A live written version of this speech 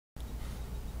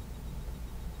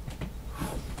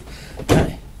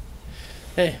Hi.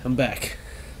 Hey, I'm back.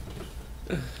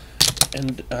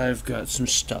 And I've got some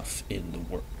stuff in the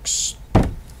works.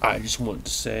 I just wanted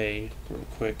to say real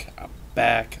quick, I'm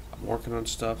back. I'm working on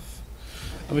stuff.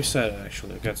 I'm excited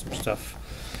actually. I've got some stuff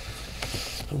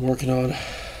I'm working on.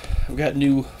 I've got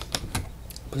new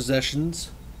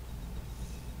possessions.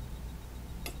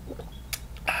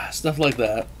 Stuff like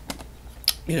that.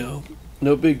 You know,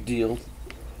 no big deal.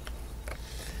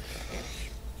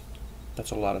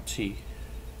 That's a lot of tea.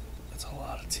 That's a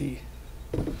lot of tea.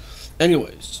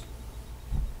 Anyways,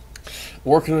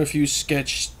 working on a few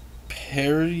sketch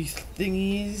parody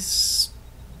thingies.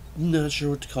 Not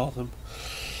sure what to call them.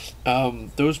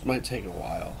 Those might take a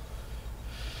while.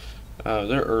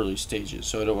 They're early stages,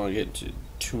 so I don't want to get into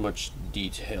too much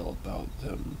detail about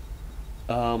them.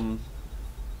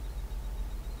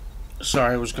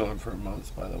 Sorry I was gone for a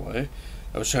month, by the way.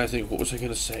 I was trying to think, what was I going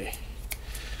to say?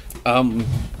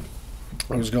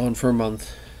 I was gone for a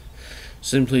month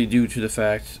simply due to the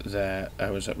fact that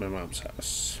I was at my mom's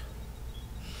house.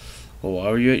 Well, why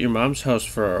were you at your mom's house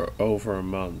for over a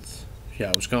month?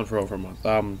 Yeah, I was gone for over a month.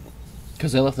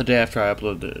 Because I left the day after I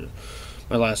uploaded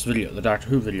my last video, the Doctor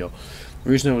Who video. The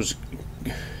reason I was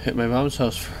at my mom's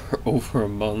house for over a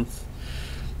month,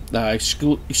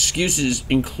 excuses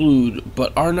include,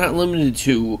 but are not limited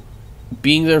to,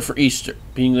 being there for Easter,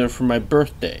 being there for my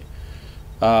birthday,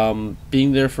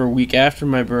 being there for a week after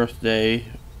my birthday.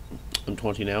 I'm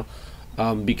 20 now,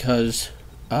 because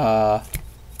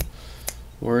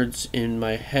words in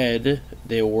my head,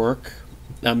 they work,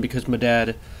 because my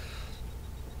dad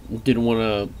didn't want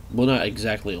to, well, not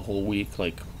exactly a whole week,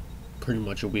 like pretty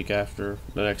much a week after,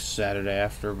 the next Saturday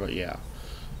after, but yeah,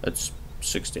 that's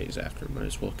 6 days after, might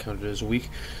as well count it as a week.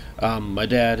 My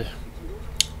dad,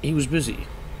 he was busy.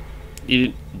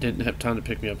 He didn't have time to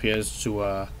pick me up. He has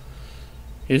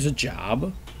a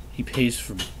job. He pays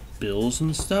for bills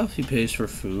and stuff. He pays for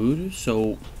food.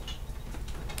 So,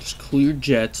 just clear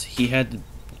jets. He had to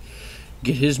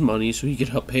get his money so he could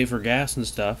help pay for gas and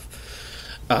stuff.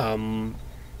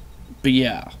 But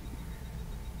yeah.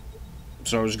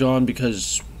 So I was gone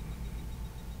because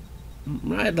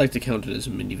I'd like to count it as a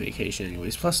mini vacation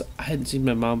anyways. Plus, I hadn't seen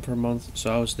my mom for a month,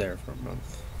 so I was there for a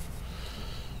month.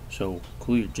 So,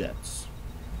 cool your jets.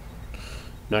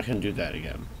 Not gonna do that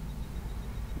again.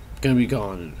 Gonna be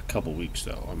gone in a couple weeks,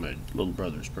 though, on my little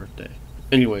brother's birthday.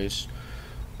 Anyways,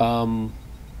 got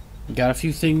a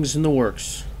few things in the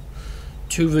works.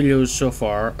 2 videos so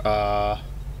far.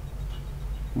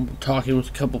 I'm talking with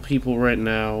a couple people right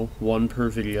now, 1 per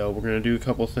video. We're gonna do a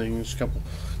couple things, couple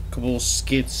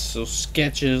skits, little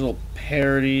sketches, little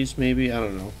parodies, maybe, I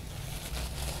don't know.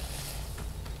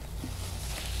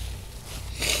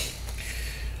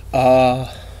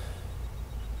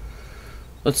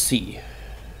 Let's see.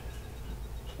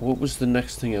 What was the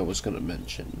next thing I was gonna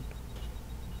mention?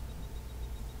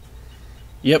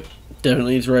 Yep,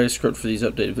 definitely need to write a script for these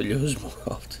updated videos more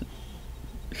often.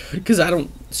 Because I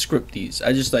don't script these.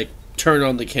 I just, like, turn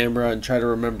on the camera and try to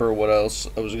remember what else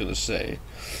I was gonna say.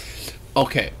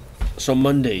 Okay, so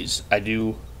Mondays, I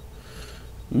do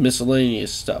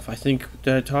miscellaneous stuff. I think,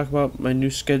 did I talk about my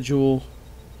new schedule?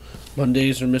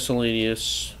 Mondays are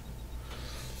miscellaneous.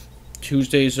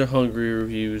 Tuesdays are hungry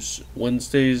reviews.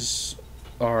 Wednesdays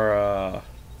are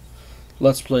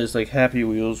Let's Plays like Happy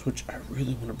Wheels, which I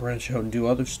really want to branch out and do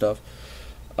other stuff.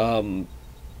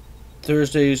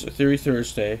 Thursdays are Theory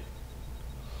Thursday.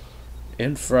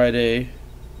 And Friday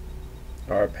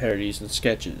are parodies and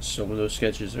sketches. So when those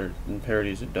sketches and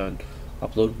parodies are done,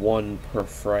 upload 1 per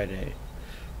Friday.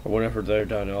 Or whenever they're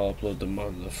done, I'll upload them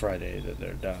on the Friday that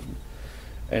they're done.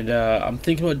 And I'm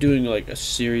thinking about doing like a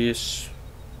serious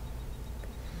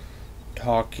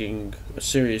talk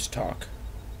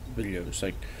videos,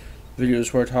 like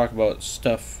videos where I talk about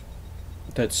stuff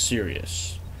that's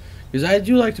serious, because I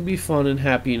do like to be fun and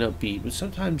happy and upbeat, but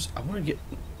sometimes I want to get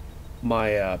my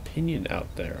opinion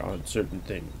out there on certain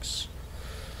things.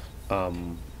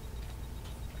 So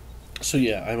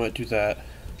yeah, I might do that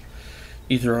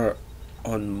either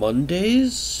on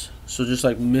Mondays, so just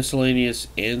like miscellaneous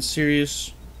and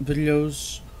serious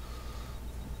videos,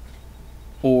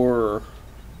 or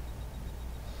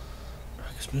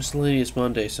Miscellaneous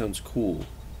Monday sounds cool.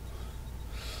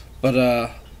 But,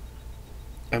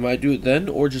 I might do it then,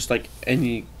 or just, like,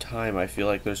 any time I feel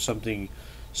like there's something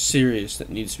serious that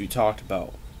needs to be talked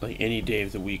about. Like, any day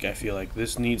of the week, I feel like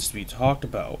this needs to be talked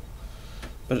about.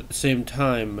 But at the same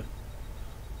time,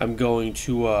 I'm going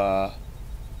to,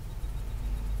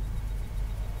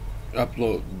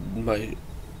 upload my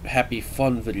happy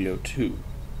fun video, too.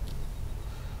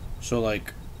 So,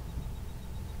 like,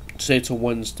 say it's a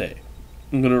Wednesday.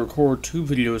 I'm going to record 2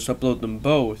 videos, upload them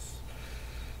both,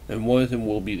 and one of them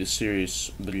will be the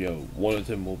serious video. One of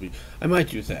them will be. I might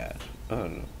do that. I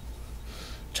don't know.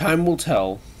 Time will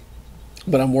tell.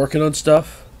 But I'm working on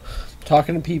stuff,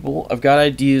 talking to people. I've got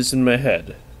ideas in my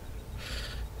head.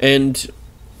 And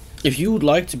if you would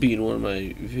like to be in one of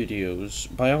my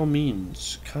videos, by all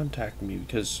means, contact me,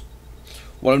 because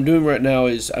what I'm doing right now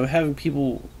is I'm having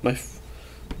people,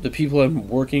 the people I'm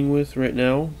working with right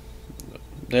now,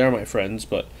 they are my friends,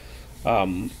 but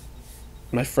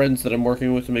my friends that I'm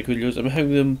working with to make videos, I'm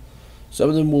having them, some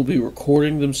of them will be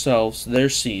recording themselves, their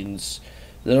scenes,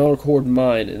 then I'll record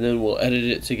mine, and then we'll edit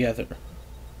it together.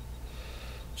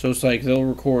 So it's like they'll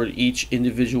record each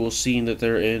individual scene that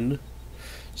they're in,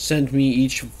 send me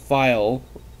each file,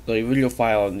 like video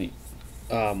file on the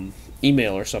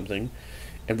email or something,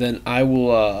 and then I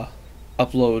will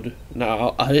upload.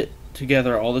 Now I'll edit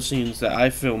together all the scenes that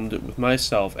I filmed with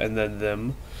myself, and then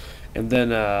them, and then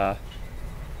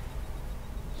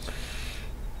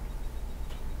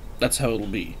that's how it'll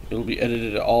be. It'll be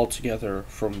edited all together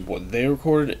from what they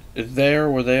recorded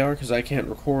there, where they are, because I can't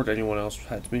record anyone else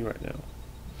besides me right now.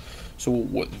 So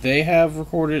what they have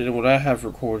recorded and what I have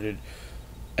recorded,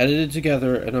 edited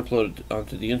together and uploaded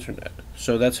onto the internet.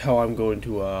 So that's how I'm going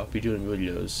to be doing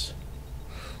videos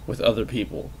with other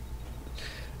people.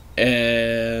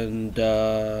 And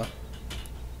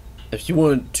if you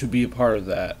want to be a part of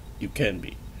that, you can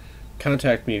be.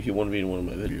 Contact me if you want to be in one of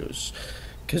my videos.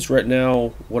 Because right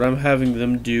now, what I'm having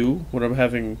them do, what I'm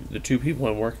having the two people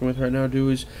I'm working with right now do,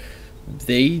 is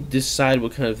they decide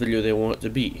what kind of video they want it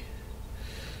to be.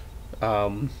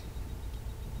 Although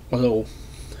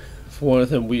for one of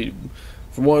them,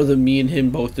 me and him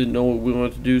both didn't know what we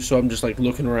wanted to do, so I'm just like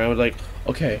looking around, like,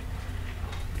 okay,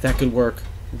 that could work,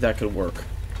 that could work.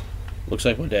 Looks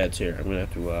like my dad's here. I'm gonna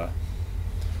have to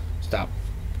stop.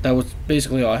 That was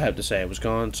basically all I had to say. I was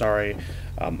gone. Sorry.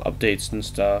 Updates and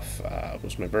stuff. It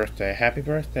was my birthday. Happy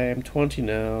birthday! I'm 20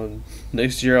 now. And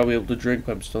next year I'll be able to drink,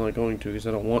 but I'm still not going to because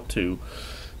I don't want to.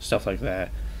 Stuff like that.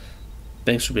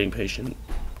 Thanks for being patient.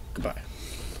 Goodbye.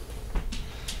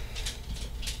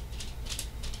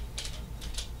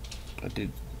 I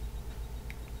did.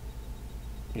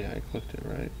 Yeah, I clicked it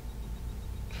right.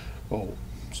 Oh,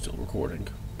 still recording.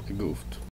 I goofed.